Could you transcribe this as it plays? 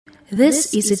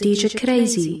This is a DJ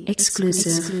Krayzie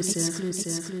exclusive.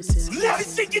 Let me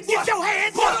see you get your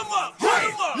hands up.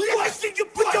 Let me see you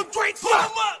put your drinks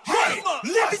up.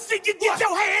 Let me see you get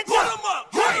your hands up.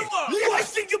 Let me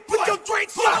see you put your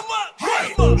drinks up.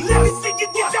 Let me see you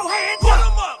get your hands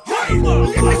up. Let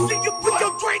me see you put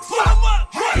your drinks up.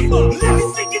 Let me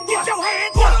see you get your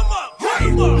hands up. Let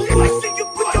me see you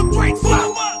put your drinks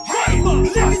up.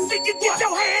 Let me see you get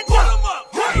your hands up.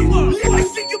 Let me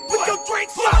see you put your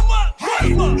drinks up.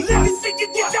 Let me see you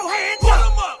get your hands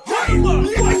up. Let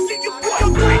me see you put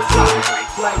your drinks up.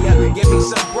 Player, give me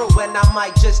some brew and I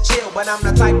might just chill. But I'm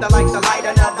the type that like to light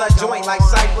another joint like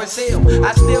Cypress Hill.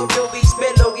 I still do be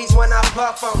spit loogies when I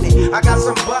puff on it. I got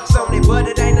some bucks on it, but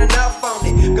it ain't enough on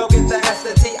it. Go get the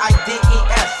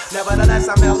S-T-I-D-E-S. Nevertheless,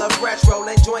 I'm hella fresh,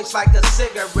 rolling joints like a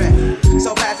cigarette.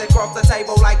 So pass it across the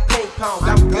table like ping pong.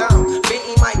 I'm gone,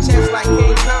 beating my chest like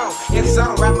King Kong. It's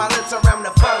on, wrap my lips around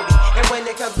the 40. And when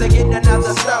it comes to getting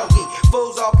another stogie,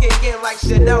 fools all kick in like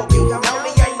Shinobi.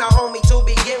 Only ain't my homie to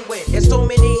begin with. It's too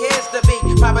many heads to be.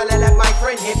 Probably let my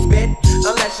friend hit bit.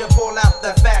 Unless you pull out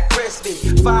the fat crispy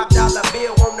 $5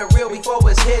 bill on the real before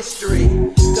it's history.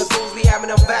 Cause fools be having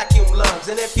them vacuum lungs.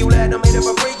 And if you let them hit it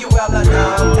for free, you hella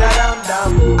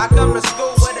dumb. I come to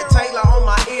school with a Taylor on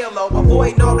my earlobe.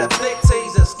 Avoiding all the flick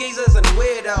teasers, skeezers, and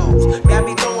weirdos. Got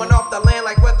me throwing off the land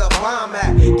like where the bomb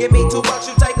at. Give me $2,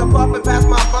 you take a puff and pass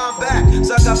my bomb back.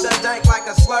 Suck up the dank like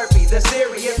a Slurpee. The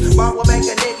serious bomb will make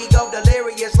a nigga go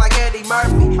delirious like Eddie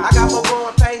Murphy. I got more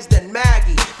growing pains than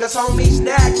Maggie. Cause homies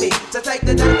snagged me to take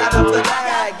the dank out of the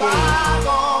bag. Five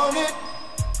on it.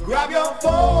 Grab your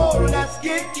phone, let's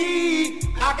get key.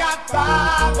 I got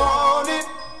 5 on it.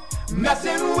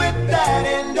 Messing with that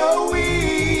Indo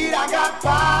weed. I got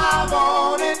 5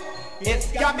 on it.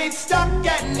 It's got me stuck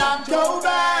and I'm toe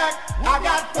back. I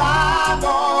got 5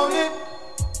 on it.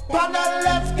 Partner,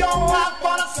 let's go out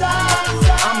for the side.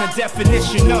 I'm the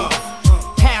definition of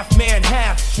half man,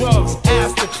 half drugs.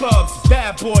 Ask the clubs,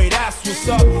 bad boy, that's what's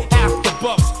up. After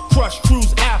bucks, crush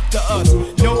crews after us.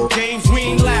 No games, we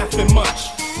ain't laughing much.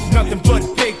 Nothing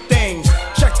but big things.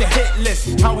 Check the hit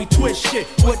list, how we twist shit.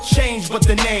 What changed but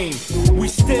the name? We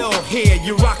still here,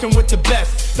 you're rocking with the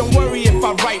best. Don't worry if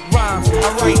I write rhymes,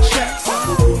 I write checks.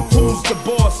 Who's the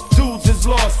boss? Dudes is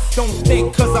lost. Don't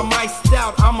think cause I'm iced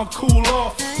out, I'ma cool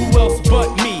off. Who else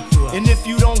but me? And if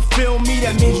you don't feel me,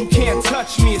 that means you can't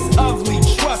touch me. It's ugly,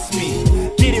 trust me.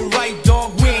 Get it right,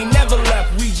 dog, we ain't never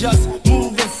left. We just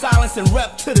move in silence and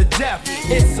rep to the death.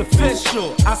 It's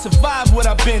official, I survived what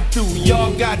I've been through.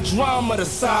 Y'all got drama, the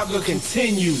saga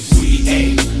continues. We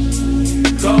ain't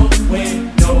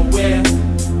going nowhere.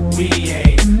 We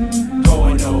ain't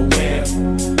going nowhere.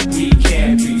 We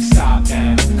can't be stopped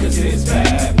now, cause it's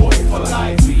bad boy for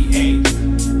life. We ain't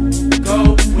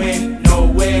going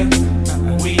nowhere.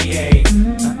 We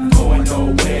ain't going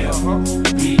nowhere.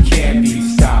 We can't be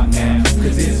stopped now,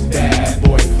 cause it's bad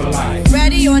boy for life.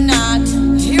 Ready or not,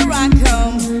 here I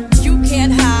come. You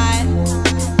can't hide.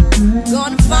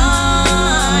 Gonna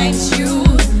find you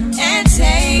and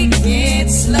take it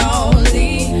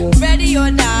slowly. Ready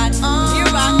or not,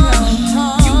 here I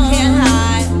come. You can't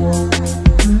hide.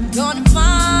 Gonna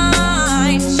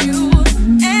find you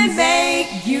and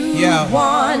make you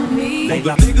want me. The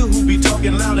nigga who be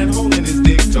talking loud and holding his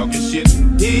dick, talking shit,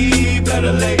 he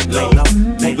better lay low.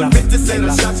 The bitch that said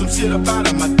I shot some shit up out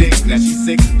of my dick, now she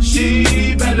sick,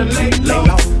 she better lay low.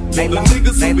 The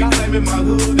niggas who be claiming my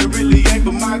hood, they really ain't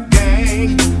for my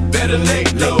gang, better lay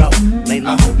low.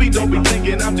 I hope he don't be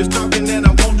thinking I'm just talking and I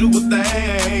won't do a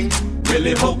thing.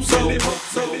 Really hope so. Really hope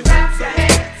so. Clap your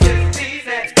hands to the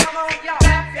season. Come on, y'all.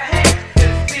 Clap your hands to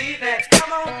the season.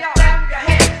 Come on, y'all. Clap your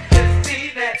hands to the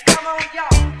season. Come on,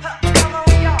 y'all. Come on,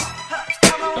 y'all.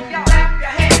 Come on, y'all. Clap your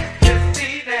hands to the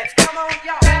season. Come on,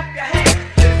 y'all. Clap your hands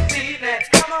to the season.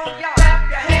 Come on, y'all. Clap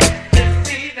your hands to the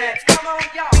season. Come on,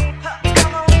 y'all.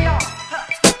 Come on, y'all.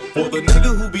 For the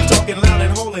nigga who be talking loud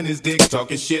and holding his dick,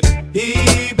 talking shit,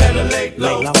 he better lay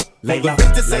low. The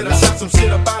bitch that said I shot some shit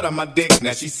up out of my dick,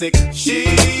 now she sick, she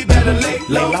better lay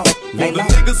low. For the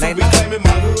niggas who be claiming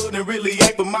my hood and really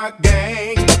ain't for my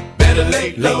gang, better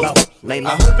lay low.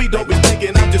 I hope he don't be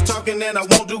thinking I'm just talking and I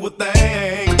won't do a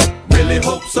thing. Really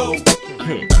hope so.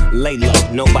 Lay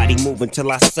low, nobody move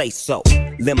until I say so.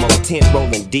 Limo tent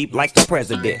rolling deep like the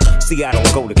president. See, I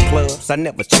don't go to clubs, I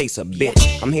never chase a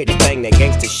bitch. I'm here to bang that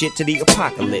gangster shit to the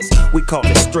apocalypse. We call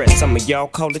it stress, some of y'all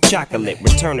call it chocolate.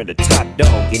 Return of the top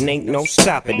dog, it ain't no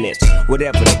stopping this.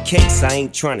 Whatever the case, I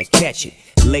ain't trying to catch it.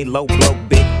 Lay low, blow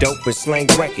big dope and slang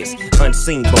records.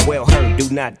 Unseen but well heard, do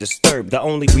not disturb. The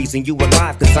only reason you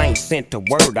alive, cause I ain't sent a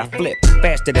word. I flip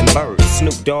faster than birds.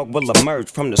 Snoop Dogg will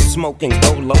emerge from the smoke smoke and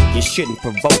go low, you shouldn't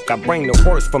provoke. I bring the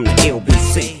worst from the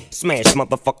LBC. Smash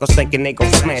motherfuckers thinking they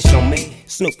gon' smash on me.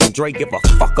 Snoop and Dre give a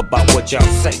fuck about what y'all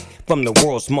say. From the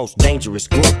world's most dangerous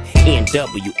group,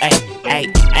 NWA. I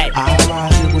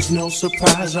rise, it was no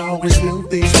surprise. I always knew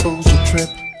these fools would trip.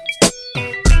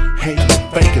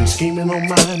 Hating, faking, scheming on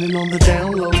mine and on the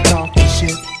down low, talking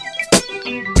shit.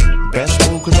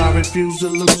 Best move, cause I refuse to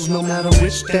lose, no matter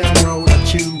which damn road I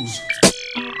choose.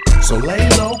 So lay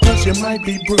low, cause you might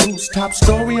be bruised. Top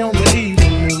story on the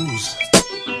evening news.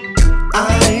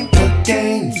 I ain't for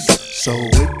games, so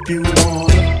if you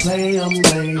wanna play, I'm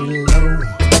lay low.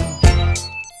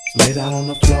 Lay down on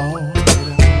the floor,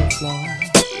 lay down on the floor.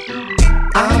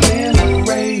 I'm in a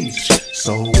rage,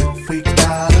 so if we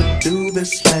gotta do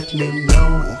this, let me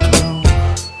know.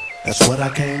 That's what I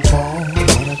came for,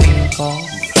 what I came for.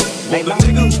 Well, the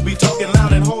nigga who be talking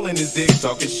loud and holding his dick,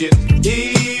 talking shit,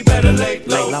 he better lay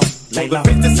low. The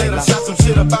bitch that said I shot some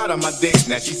shit up out of my dick,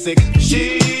 now she sick,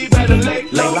 she better lay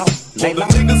low. Well, the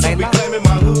niggas who be claiming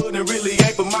my hood and really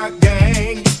ain't for my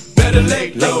gang, better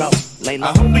lay low.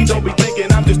 I hope he don't be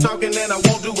thinking I'm just talking and I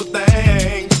won't do a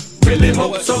thing. Really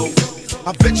hope so.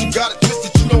 I bet you got it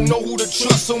twisted, you don't know who to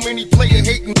trust. So many player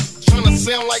hating, trying to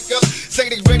sound like us. Say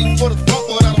they ready for the bump,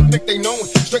 but I don't think they know it.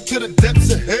 Straight to the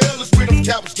depths of hell is where them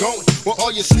cowards going. Well,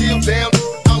 all you still down,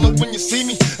 holler when you see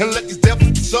me. And let these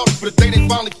devils be sorry for the day they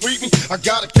finally free me. I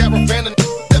got a caravan and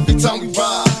every time we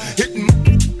ride, hitting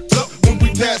up when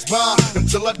we pass by.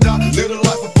 Until I die, live the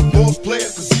life of a boss player.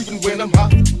 Cause even when I'm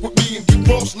hot with me and get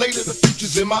crossed later, the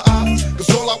future's in my eyes. Cause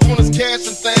all I want is cash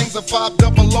and things. A 5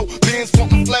 double low, bands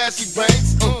wanting flashy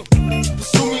brains.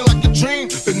 Pursue me like a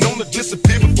dream. Been known to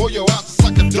disappear before your eyes, it's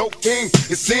like a dope thing.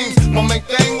 It seems my main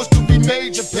thing was to be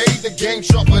major, paid the game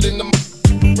sharper than the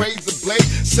razor blade.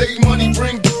 Save money,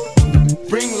 bring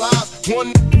lies.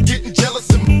 One getting jealous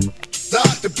and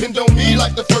die. Depend on me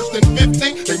like the first and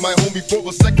 15. They might hold me for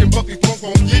a second, but before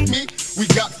gon' get me. We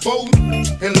got foes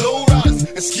and low riders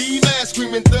and ski masks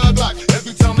screaming thug life.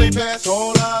 Every time they pass,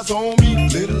 all eyes on me.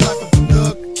 Live the life of a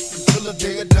thug until the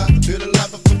day I die. Live the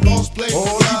life of a boss player.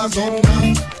 All eyes on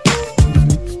me.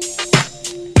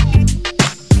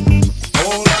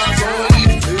 All eyes on me.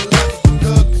 Live the life of a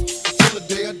thug until the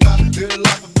day I die. Live the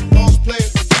life of a boss player.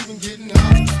 Even getting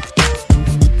high.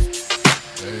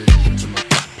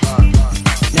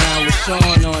 Now it's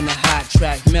Sean on the hot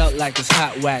track, melt like it's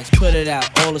hot wax. Put it out,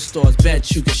 all the stores,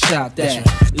 bet you can shop that.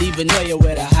 Leave a nigga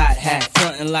with a hot hat,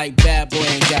 frontin' like bad boy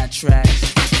ain't got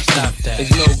tracks. Stop that.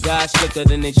 There's no guy slicker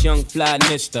than this young fly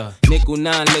mister. Nickel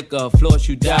 9 liquor, floss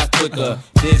you die quicker.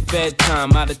 Did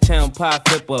bedtime, out of town pie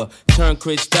flipper. Turn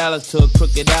Chris Dallas to a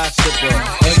crooked eye sipper.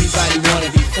 Everybody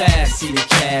wanna be fast, see the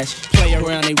cash. Play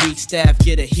around they weak staff,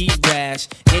 get a heat rash.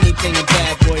 Anything a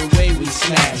bad boy way we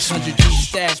smash. 100 deep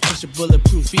stash, push a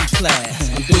bulletproof E-class.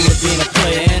 I'm through with being a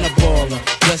player and a baller.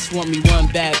 Just want me one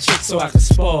bad chick so I can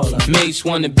spoil her. Mates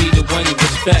wanna be the one you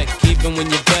respect. Even when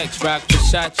you're vexed, rock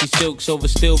Versace silks over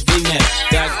still V-neck.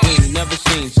 Got green, never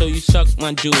seen, so you suck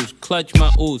my jewels. Clutch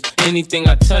my ooze, anything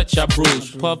I touch I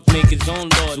bruise. Puff make his own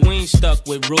laws, we ain't stuck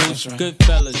with rules. Good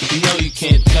fellas, you know you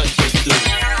can't touch it, dude.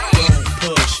 Don't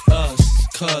push us,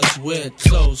 cause we're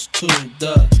close to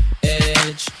the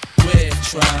edge. We're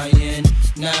trying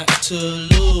not to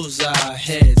lose our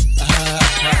heads. I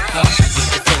get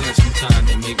the feeling sometimes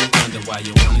that make me wonder why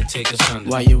you wanna take us under.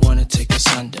 Why you wanna take us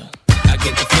under? I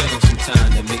get the feeling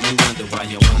sometimes that make me wonder why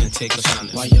you wanna take us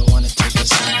under. Why you wanna take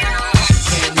us under?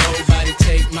 Can't nobody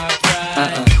take my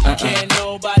pride. Can't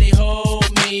nobody hold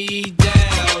me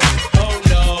down. Oh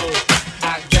no,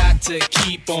 I got to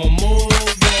keep on moving.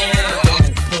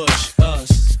 Don't push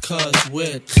us, cause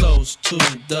we're close to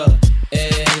the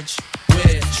edge.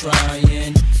 We're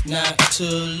trying not to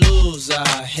lose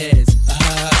our heads.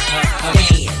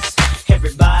 Dance,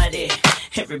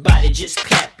 everybody just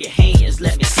clap your hands.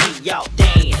 Let me see y'all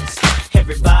dance.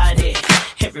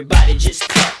 Everybody just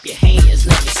clap your hands.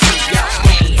 Let me see y'all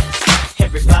dance.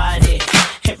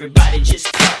 Everybody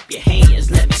just clap your hands.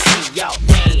 Let me see y'all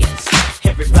dance.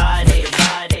 Everybody.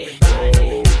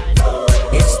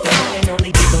 It's the one and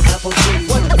only Digo Double G.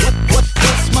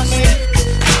 What's my name?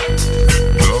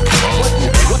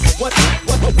 What's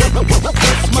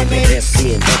my name?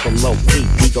 SC and double O P,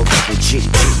 Digo Double G.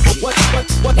 What's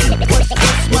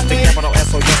my name? Capital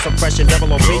S O S suppression,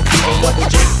 double O P, Digo Double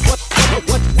G.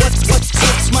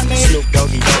 What's my name? Snoop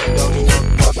Doggy Doggy.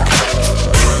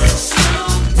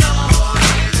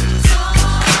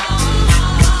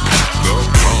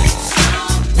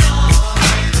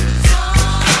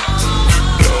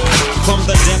 From from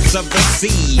the depths of the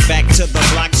sea. Back to the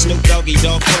block, Snoop Doggy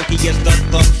Dogg Funky is the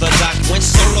doc. Went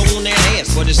solo on that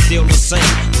ass, but it's still the same.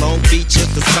 Long Beach is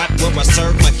the spot where I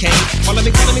serve my cane. Follow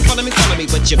me,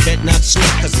 but you bet not slip.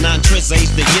 Cause 9 tris ain't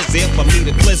the years there for me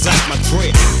to blizz out my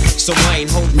grip. So I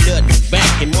ain't holding nothing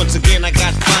back. And once again, I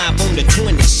got 5 on the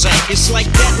 20 sack. It's like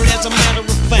that, and as a matter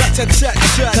of fact,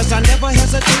 cause I never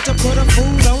hesitate to put a fool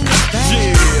on the stack.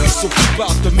 Yeah, so keep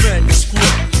out the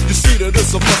manuscript. You see that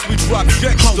it's a must we drop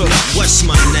gangsta. Hold up, what's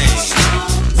my name?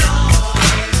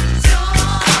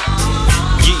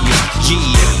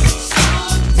 Yeah.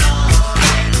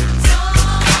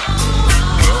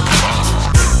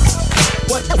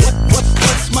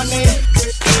 What's my name?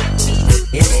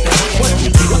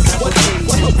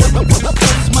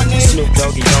 What's my name? Snoop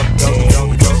Doggy Dogg.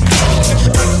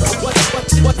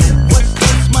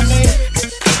 What's my name?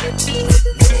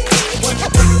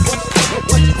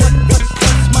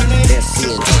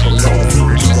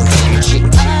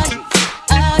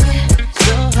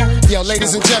 Yo,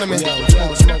 ladies and gentlemen,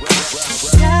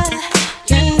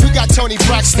 we got Tony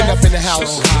Braxton up in the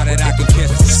house.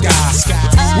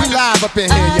 We live up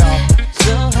in here, y'all.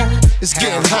 It's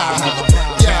getting hot.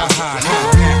 Yeah.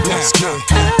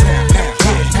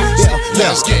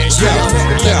 Let's get.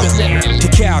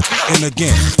 Kick out and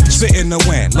again, spit in the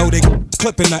wind, loaded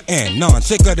clip in the end, none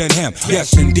sicker than him.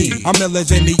 Yes indeed, I'm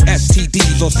illers in the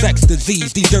STDs or sex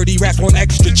disease. These dirty rats want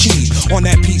extra cheese on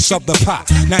that piece of the pie.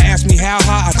 Now ask me how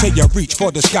high, I tell you reach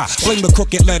for the sky. Fling the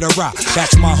crooked letter rock,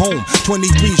 that's my home.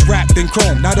 23's wrapped in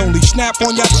chrome. Not only snap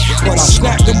on ya, but I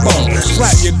snap them bones.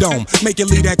 Slap your dome, make you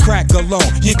leave that crack alone.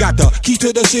 You got the key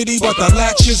to the city, but the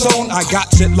latch is on. I got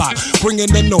it locked,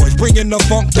 bringing the noise, bringing the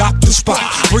funk, dock the spot.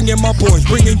 Bringing my boys,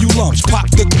 bringing you lumps, pop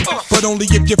the but only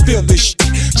if you feel this shit.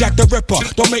 Jack the Ripper,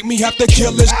 don't make me have to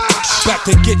kill this. Back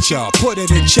to get ya, put it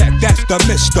in check, that's the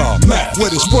Mr. Mac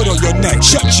with his foot on your neck,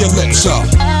 shut your lips up.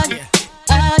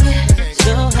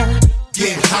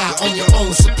 Get high on your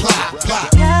own supply.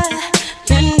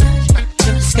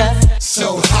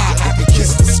 So high I can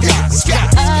kiss the sky.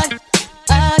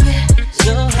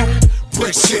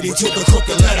 Brick City to the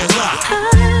crooked letter rock.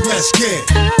 Let's get.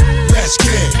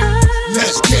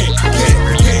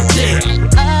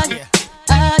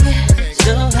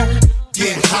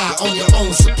 Get high on your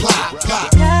own supply.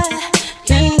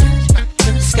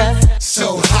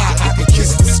 So high I can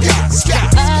kiss the sky.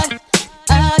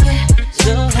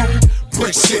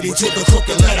 Brick City to the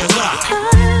crooked letter rock.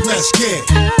 Let's get.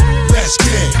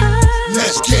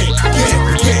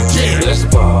 Let's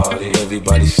party,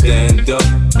 everybody stand up.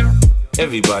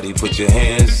 Everybody put your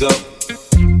hands up.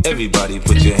 Everybody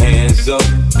put your hands up.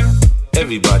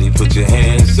 Everybody put your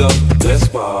hands up. Let's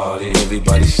party,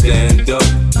 everybody stand up.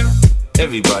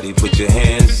 Everybody put your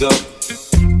hands up.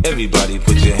 Everybody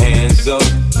put your hands up.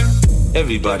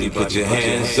 Everybody put your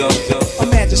hands up.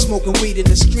 Imagine smoking weed in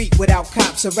the street without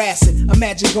cops harassing.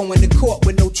 Imagine going to court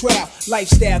with no trial.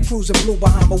 Lifestyle cruising blue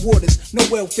Bahama waters. No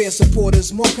welfare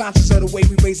supporters. More conscious of the way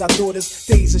we raise our daughters.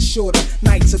 Days are shorter,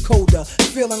 nights are colder.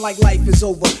 Feeling like life is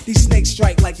over. These snakes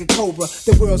strike like a cobra.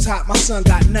 The world's hot, my son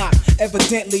got knocked.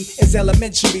 Evidently, it's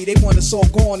elementary. They want us all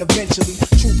gone eventually.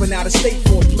 Trooping out of state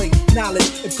for a plate.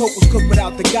 Knowledge, if coke was cooked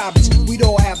without the garbage, we'd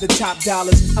all have the top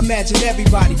dollars. Imagine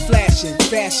everybody flashing.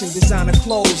 Fashion, designer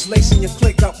clothes. Lacing your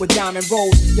click up with diamond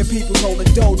rolls. Your people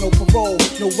holding dough, no parole,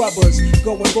 no rubbers.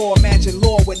 Going raw, imagine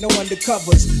law with no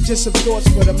undercovers. Just some thoughts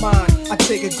for the mind. I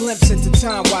take a glimpse into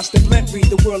time, watch the blimp read,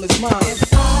 the world is mine.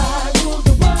 If I rule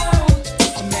the world,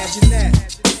 imagine that.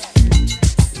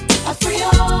 I free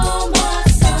all my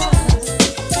sons.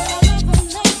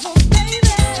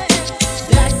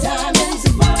 Black diamonds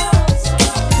and pearls.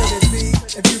 Could it be,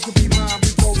 if you could be mine, we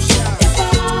both shine. If I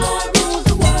rule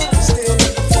the world, still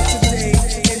living for today,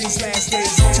 in these last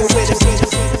days. So where the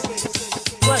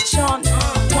what Sean,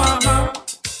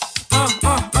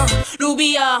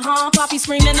 Ruby, Poppy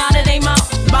screaming out of their mouth.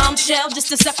 Bombshell,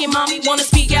 just a second, mommy wanna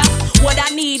speak out. What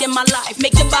I need in my life,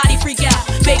 make the body freak out.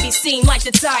 Baby seem like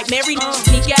the type, married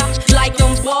sneak out. Like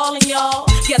them ballin' y'all,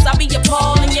 guess I be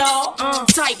appallin' y'all.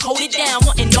 Type, hold it down,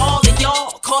 wanting all of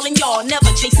y'all. Calling y'all,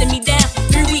 never chasing me down.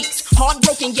 3 weeks,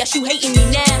 heartbroken, yes you hating me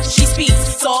now. She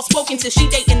speaks, soft spoken till she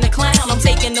dating the clown. I'm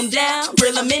taking them down,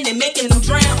 reel them in and making them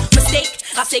drown. Mistake,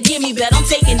 I said give me bet, I'm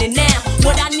taking it now.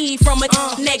 What I need from a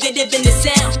negative in the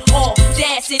sound.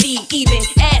 Audacity, even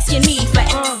asking me for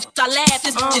I laugh,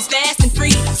 this bitch is fast and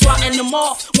free. Swatting them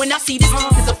off when I see this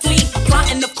is a flea.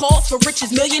 Plotting of course for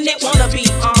riches, millionaire wanna be.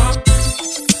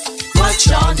 What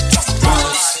y'all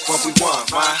What we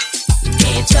want, why?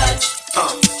 can't touch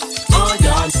on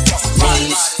your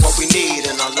knees. What we need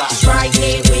in our lives. Right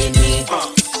here with me.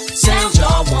 Sound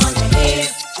y'all wanna hear.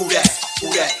 Who that?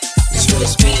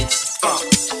 Swiss beats.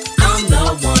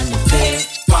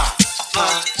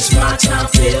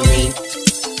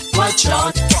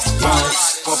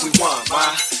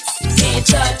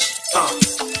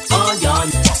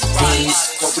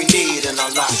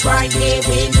 is right here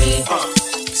with me.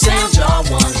 Sound y'all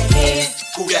wanna hear.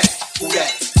 Who that? Who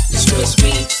that? The Swiss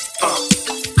Beats.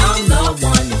 I'm the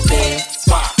one to fear.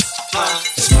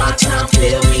 It's my time,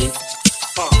 feel me.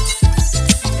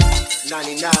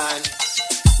 99,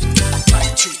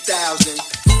 2000,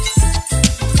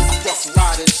 Rough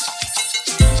Riders,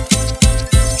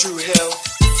 Drew Hill,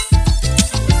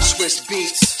 Swiss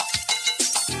Beats,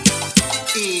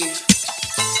 Eve,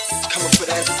 coming for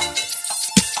that.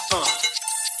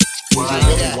 Do you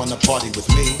really wanna party with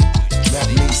me? Let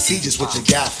me see just what you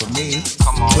got for me.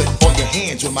 Put all your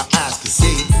hands where my eyes can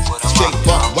see. Straight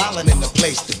buck wildin' in the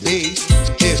place to be.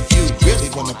 If you really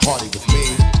wanna party with me,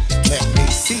 let me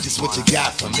see just what you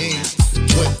got for me.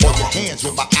 Put all your hands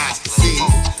where my eyes can see.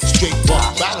 Straight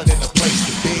buck wildin' in the place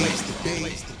to be.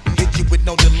 Hit you with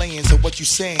no delaying, so what you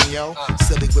saying, yo?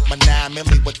 Silly with my 9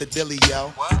 milli, what the dilly,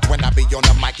 yo? When I be on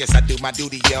the mic, yes, I do my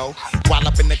duty, yo. While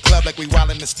up in the club like we while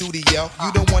in the studio.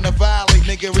 You don't wanna violate,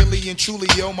 nigga, really and truly,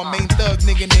 yo. My main thug,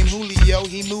 nigga named Julio,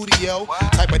 he moody, yo.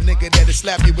 Type of nigga that'll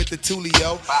slap you with the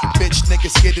tulio. Bitch, nigga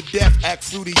scared to death, act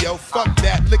fruity, yo. Fuck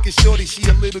that, look at shorty, she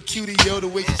a little cutie, yo. The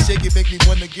way she shake it make me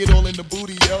wanna get all in the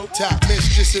booty, yo. Top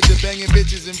mistress of the banging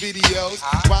bitches and videos.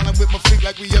 Wildin' with my freak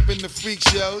like we up in the freak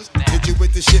shows. Hit you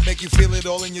with the shit, make you feel it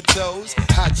all in your toes.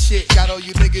 Hot shit, got all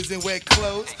you niggas in wet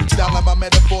clothes. Styling my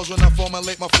metaphors when I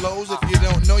formulate my flows. If you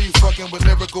don't know, you fucking with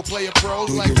lyrical player pros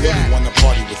like that. Do you really wanna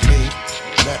party with me?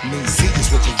 Let me see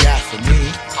just what you got for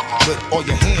me. Put all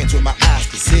your hands where my eyes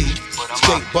can see.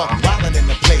 Straight buck wildin' in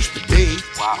the place to be.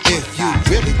 If you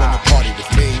really wanna party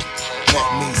with me, let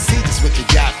me see just what you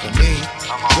got for me.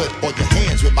 Put all your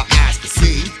hands where my eyes can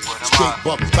see. Straight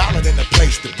buck wildin' in the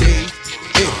place to be.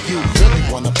 If you really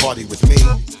wanna party with me,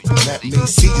 let me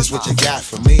see just what you got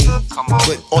for me.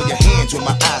 Put all your hands where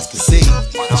my eyes can see.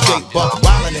 Straight buck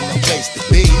wildin' in the place to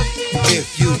be.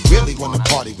 If you really wanna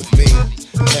party with me,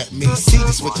 let me see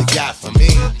just what you got for me.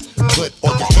 Put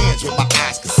all your hands where my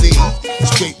eyes can see.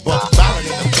 Straight buck wildin'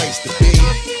 in the place to be.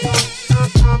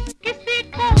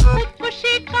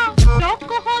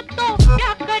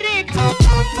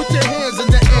 Put your hands in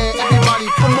the air, everybody,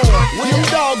 come on. Where them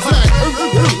dogs at?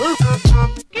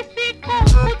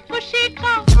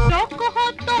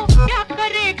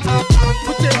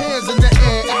 Put your hands in the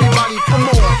air, everybody, come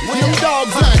on. Where them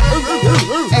dogs at?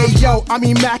 Hey yo, I'm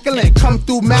immaculate, come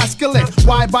through masculine.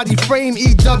 Wide body frame,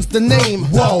 E-Dub's the name.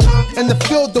 Whoa, in the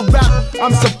field of rap,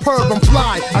 I'm superb, I'm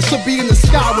fly. I should be in the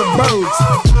sky with birds.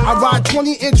 I ride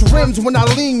 20-inch rims when I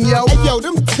lean, yo. Hey yo,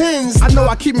 them tins. I know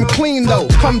I keep them clean though.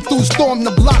 Come through, storm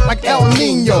the block like El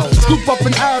Nino. Scoop up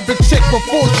an Arabic chick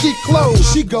before she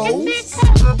close. She goes.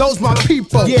 Those my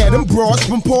people. Yeah, them broads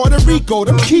from Puerto Rico,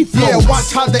 them key folks. Yeah,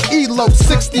 watch how the ELO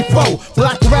 64.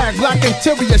 Black rag, black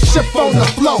interior, ship on the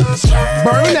flow.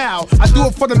 Burn out. I do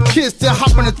it for them kids that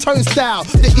hop on the turnstile.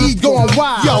 The E going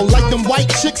wild. Yo, like them white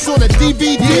chicks on a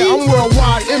DVD. Yeah, I'm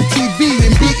worldwide, MTV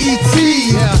and BET.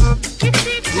 Yeah.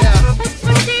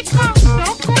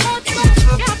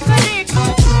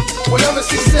 Whatever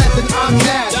she said, then I'm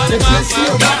mad. If this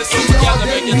here rap, she all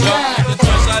then we mad.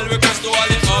 Special request to all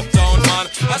the uptown man.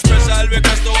 A special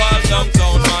request to all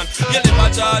downtown man. You live a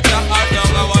Georgia or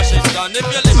down a Washington. If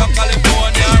you live a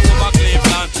California or over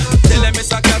Cleveland, tell them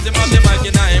Mr. Cat him have the mic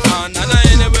in his hand. And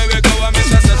anywhere we go, I miss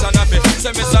a session of it.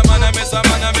 Say Mr. Man, I miss a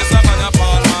man, I miss a man, a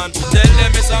Paul man. Tell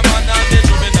them Mr. Man and the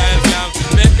juvenile gang.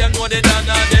 Make them know the Dan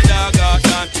and the dog out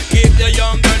and keep the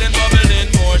young girl in bubble in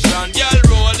motion. Girl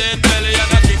rolling belly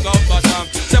and a kick out bottom.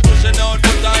 Say pushing out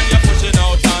foot and you're pushing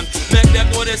out hand. Make them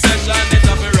know the session, it's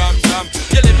a ram jam.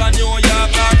 You live in New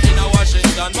York or in a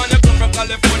Washington. Man, you come from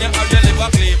California or you live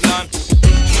in Cleveland.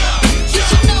 You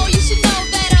should know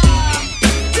that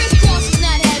Chris Cross is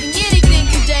not having anything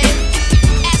today.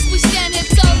 As we stand here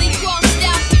totally crossed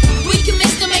out, we can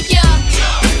miss to make ya.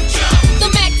 The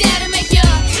Mac Daddy make ya.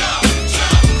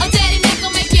 A Daddy Mac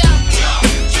will make ya.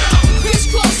 Chris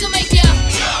Cross will make ya.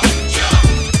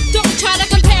 Don't try to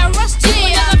compare us to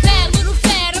ya. I'm a bad little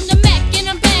fad, I'm the Mac and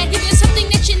I'm bad. Give you something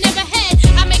that you never had.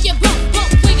 I make you bump,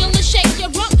 bump, wiggle and shake your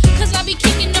rump. Cause I be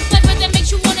kicking the flavor that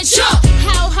makes you wanna jump.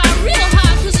 How high, real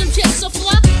high, cause I'm just so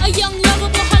fly. A young,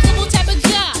 lovable, huggable type of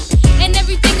guy. And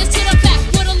everything is to the back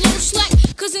with a little slack.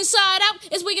 Cause inside out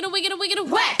is wiggin' a wiggin' a wiggin' a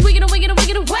whack. Wiggin' a wiggin' a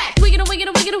wiggin' a whack. Wiggin' a wiggin'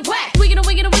 a wiggin' a whack. Wiggin' a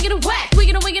wiggin' a wiggin' a whack.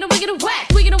 Wiggin' a wiggin' a wiggin' a whack.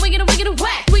 Wiggin' a wiggin' a wiggin' a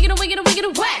whack. Wiggin' a wiggin' a wiggin'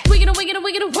 a whack. Wiggin' a wiggin' a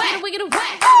wiggin' a whack. Wiggin' a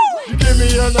whack. You give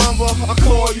me your number, I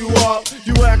call you up.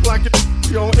 You act like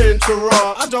you don't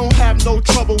interrupt. I don't have no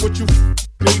trouble with you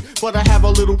me, but I have a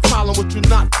little problem with you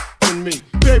not me.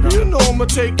 Baby, you know I'ma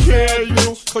take care of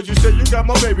you. Cause you said you got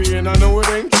my baby and I know it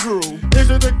ain't true. Is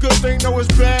it a good thing? No, it's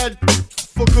bad.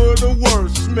 for good or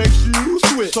worse, just makes you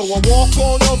switch. So I walk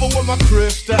on over with my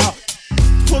crystal.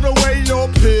 Put away your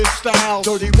pistol.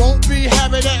 Dirty won't be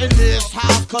having it in this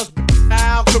house, cause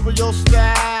I'll cripple your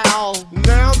style.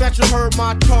 Now that you heard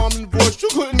my charming voice, you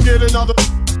couldn't get another.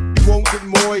 You won't get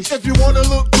moist. If you wanna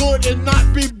look good and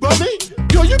not be bummy,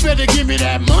 yo, you better give me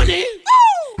that money.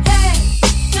 Hey,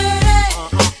 dirty.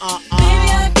 Baby,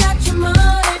 I got your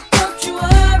money, don't you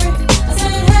worry. I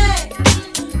said, hey,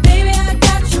 baby, I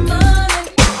got your money.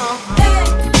 Hey,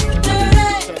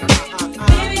 dirty.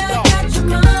 Baby, I got your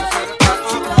money, don't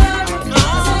you worry. I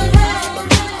said, hey,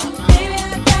 baby,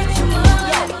 I got your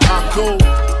money. I go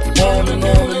on and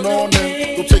on and on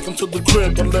and go take them to the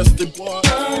crib unless they want.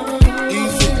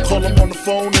 Easy, call them on the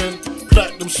phone and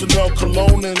platinum Chanel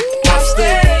cologne and I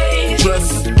stay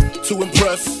dressed to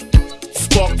impress,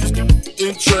 spark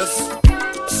interest.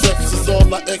 Sex is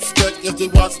all I expect as they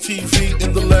watch TV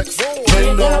in the Lex.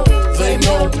 They know,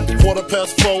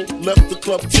 4:15. Left the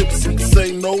club tipsy,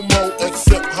 say no more.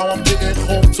 Except how I'm getting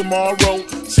home tomorrow.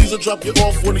 Caesar drop you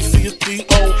off when he see his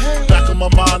P.O. Back in my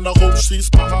mind, I hope she's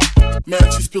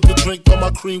man, she spilled the drink on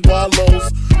my cream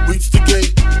wallows. Reached the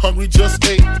gate, hungry just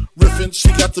ate. Riffin', she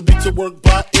got to be to work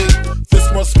by 8.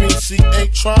 This must mean she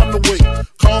ain't trying to wait.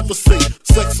 Conversate,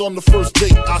 sex on the first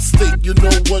date. I state, you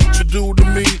know what you do to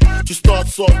me. She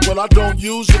starts off, well I don't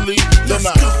usually. Then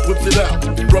I whip it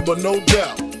out, rubber no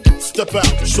doubt. Step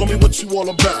out, show me what you all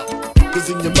about. Cause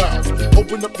in your mouth,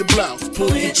 open up your blouse,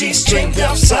 pull your G-string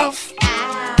down south.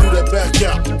 Do that back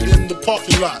out in the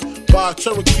parking lot. Buy a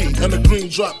Cherokee and a green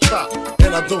drop top.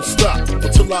 And I don't stop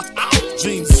until I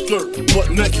jeans, skirt, butt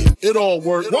naked. It all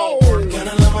works. Whoa.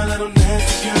 Gotta love my little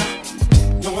nasty girl.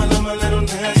 No, I love my little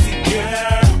nasty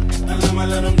girl. I love my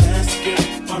little nasty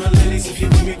girl. All the ladies, if you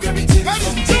with me, grab your titties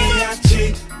from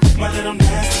D.I.G. My little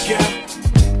nasty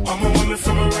girl. All my women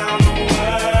from around the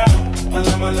world. I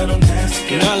love my little nasty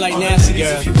girl. You know I like nasty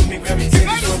girl. If you with me, grab your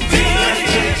titties from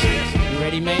D.I.G. You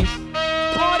ready, man?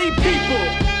 Party people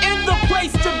in the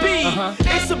place to be.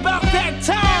 It's about that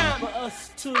time for us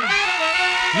to.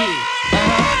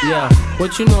 Yeah,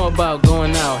 what you know about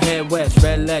going out? Head west,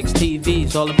 red legs,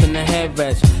 TVs, all up in the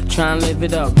headrest. Try and live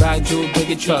it up, rock jewel,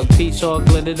 bigger truck, piece all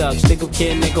glittered up. Stick up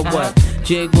kid, nigga, what?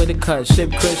 Jig with a cut,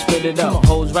 sip crisp, spit it up.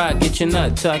 Hoes ride, get your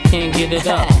nut till I can't get it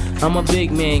up. I'm a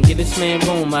big man, get this man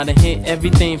room. I done hit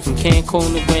everything from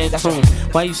Cancun to Grand Tune.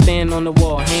 Why you stand on the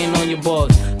wall, hand on your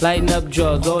balls, lighting up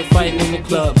jaws, always fighting in the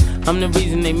club. I'm the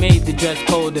reason they made the dress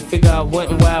code, to figure out what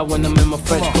and why when I'm in my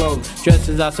fresh clothes.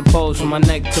 Dresses, I suppose, from my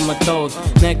neck to my toes.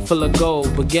 Neck full of gold,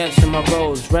 baguettes in my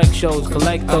rolls. Rec shows,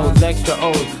 collect those extra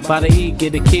O's. By the E,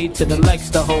 get a key to the Lex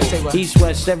to hold. East,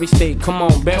 west, every state, come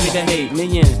on, bury the hate.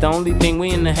 Millions, the only thing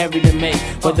we in the hurry to make.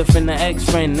 Whether from the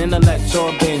ex-friend, intellect,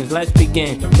 or bins. Let's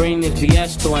begin, bring this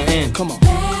BS to an end. Come on.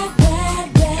 Bad,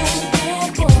 bad, bad,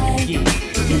 bad boy. You make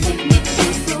me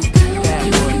feel so good.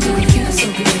 Bad boy, you make me feel so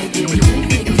good. You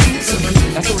make me feel so good.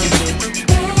 That's what it is.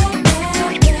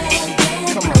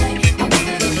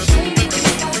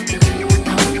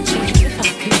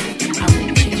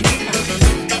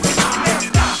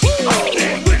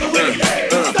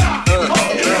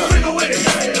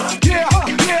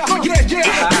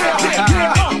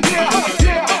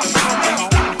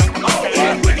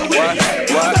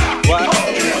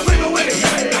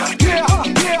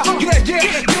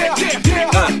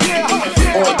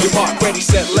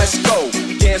 Let's go,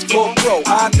 dance floor pro.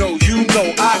 I know, you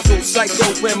know, I go psycho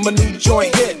when my new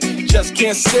joint hit. Just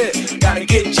can't sit, gotta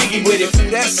get jiggy with it.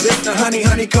 That's it, now honey,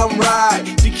 honey, come ride.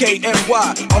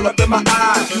 DKNY, all up in my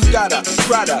eye. You got a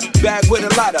Prada bag with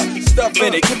a lot of stuff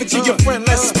in it. Give it to your friend,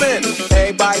 let's spin.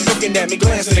 Everybody looking at me,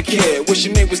 glancing a kid.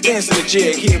 Wishing they was dancing a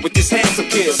jig here with this handsome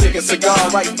kid. Sick a cigar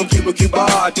right from Cuba Cuba.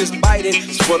 I just bite it,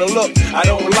 it's for the look, I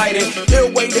don't light it.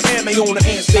 They'll wait the ammo on the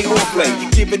hand, stay on play.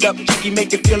 Give it up, jiggy,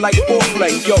 make it feel like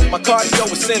foreplay. Yo, my cardio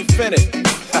is infinite.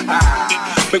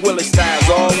 Big Willie style's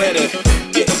all in it.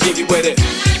 Getting jiggy with it.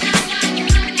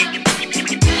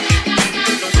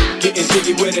 Getting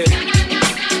jiggy with it.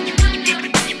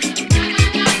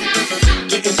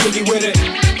 Getting jiggy with it.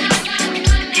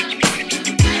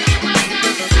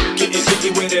 Getting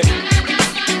jiggy with it.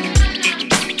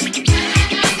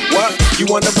 What? You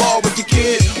on the ball with your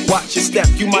kid? Watch your step,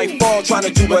 you might fall trying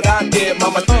to do what I did.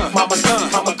 Mama,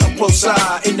 mama, come close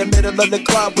side in the middle of the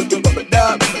club with the rubber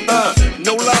dub.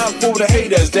 No love for the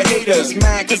haters, haters.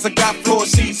 Mad cause I got floor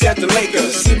seats at the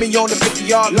Lakers. See me on the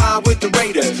 50-yard line with the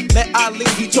Raiders. Met Ali,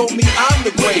 he told me I'm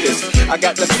the greatest. I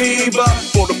got the fever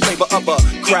for the flavor of a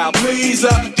crowd pleaser.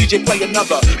 DJ play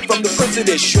another from the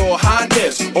president, Your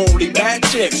Highness. Only bad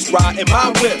chicks riding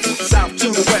my whip. South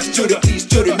to the west, to the east,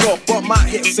 to the north. Bump my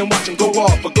hips and watch them go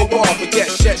off. But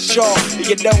yes, yes, sure.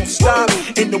 You don't stop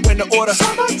in the winter order.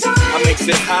 I makes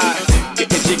it high,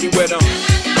 getting jiggy with them.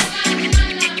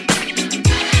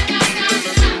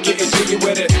 Getting jiggy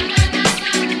with it.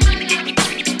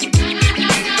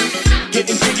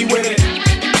 Getting jiggy with it.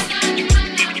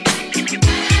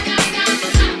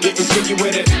 Getting jiggy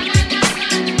with it.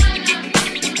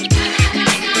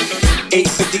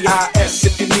 850 IS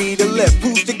if you need a lift.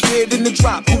 Who's the kid in the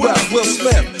drop? Who else? Will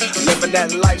Smith. Living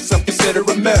that life, some consider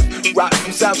a myth. Rock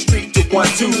from South Street to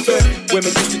 125th.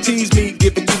 Women used to tease me,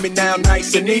 give it to me now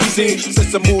nice and easy.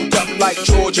 Since I moved up like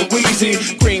George and Wheezy,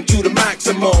 cream to the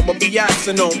maximum, I'll be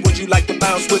axing them. Would you like to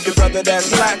bounce with your brother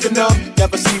that's lacking them?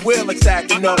 Never see Will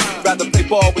exacting them. Rather play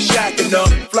ball with Shaq and them,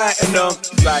 flatten them.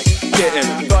 Like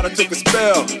getting, thought I took a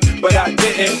spell, but I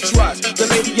didn't. Trust the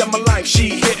lady of my life,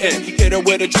 she hitting. Hit her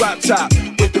with a drop top,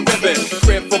 with the ribbon.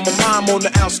 Crib for my mom on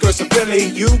the outskirts of Philly.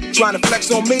 You trying to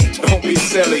flex on me? Don't be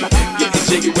silly. Getting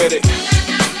jiggy with it.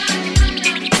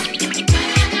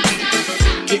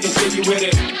 Getting jiggy with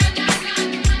it.